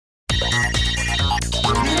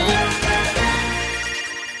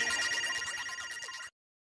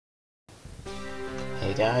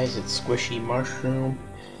Hey guys, it's Squishy Mushroom,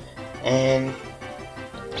 and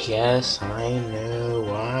yes, I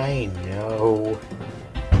know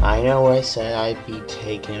I said I'd be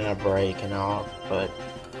taking a break and all, but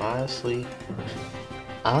honestly,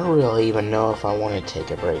 I don't really even know if I want to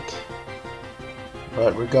take a break.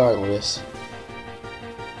 But regardless,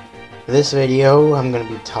 this video I'm going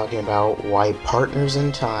to be talking about why Partners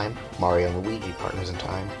in Time, Mario and Luigi Partners in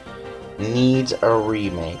Time, needs a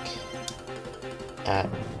remake.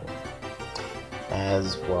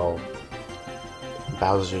 As well,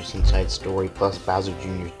 Bowser's Inside Story plus Bowser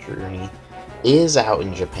Jr.'s Journey is out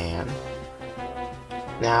in Japan.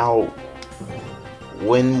 Now,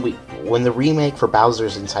 when the remake for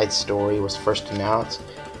Bowser's Inside Story was first announced,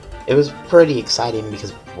 it was pretty exciting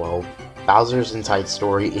because, well, Bowser's Inside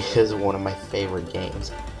Story is one of my favorite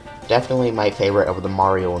games. Definitely my favorite of the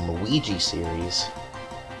Mario and Luigi series.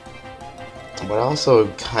 But also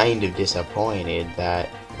kind of disappointed that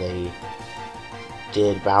they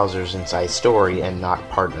did Bowser's Inside Story and not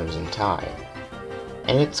Partners in Time.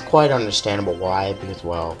 And it's quite understandable why, because,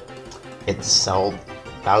 well,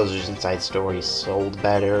 Bowser's Inside Story sold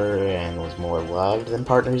better and was more loved than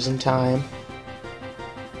Partners in Time.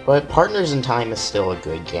 But Partners in Time is still a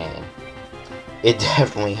good game. It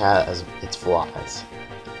definitely has its flaws.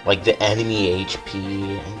 Like the enemy HP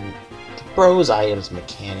and the bros items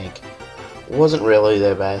mechanic wasn't really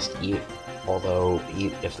the best, although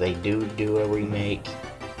if they do a remake,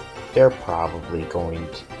 they're probably going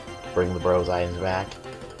to bring the bros items back.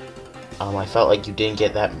 I felt like you didn't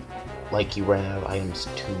get that, like you ran out of items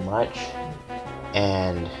too much,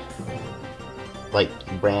 and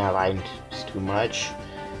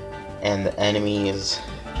the enemies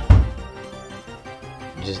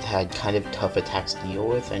just had kind of tough attacks to deal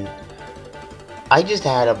with, and I just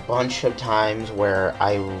had a bunch of times where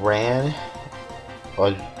I ran,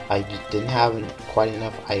 but I just didn't have quite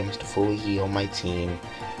enough items to fully heal my team,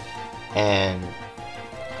 and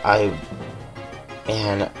I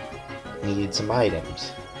needed some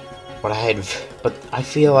items, but I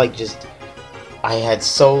feel like I had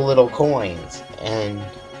so little coins, and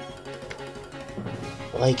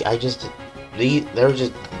like there were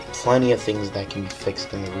just plenty of things that can be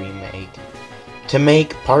fixed in the remake to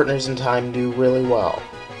make Partners in Time do really well.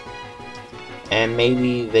 And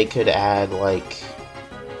maybe they could add like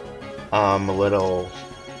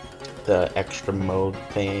the extra mode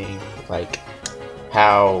thing, like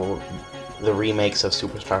how the remakes of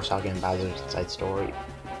Superstar Saga and Bowser's Inside Story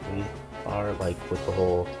are, like with the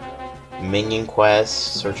whole minion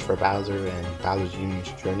quest, search for Bowser, and Bowser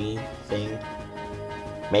Jr.'s Journey thing.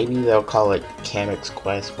 Maybe they'll call it Kamek's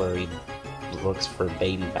Quest, where he looks for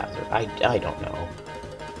baby Bowser. I don't know.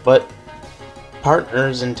 But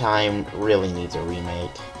Partners in Time really needs a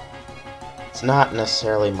remake. It's not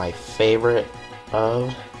necessarily my favorite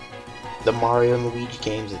of the Mario and Luigi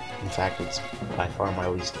games. In fact, it's by far my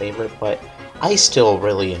least favorite, but I still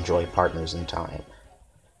really enjoy Partners in Time.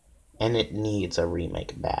 And it needs a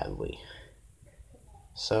remake badly.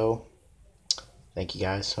 So, thank you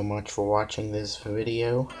guys so much for watching this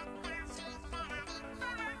video.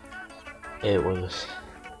 It was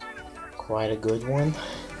quite a good one.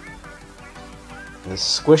 The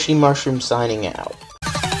Squishy Mushroom signing out.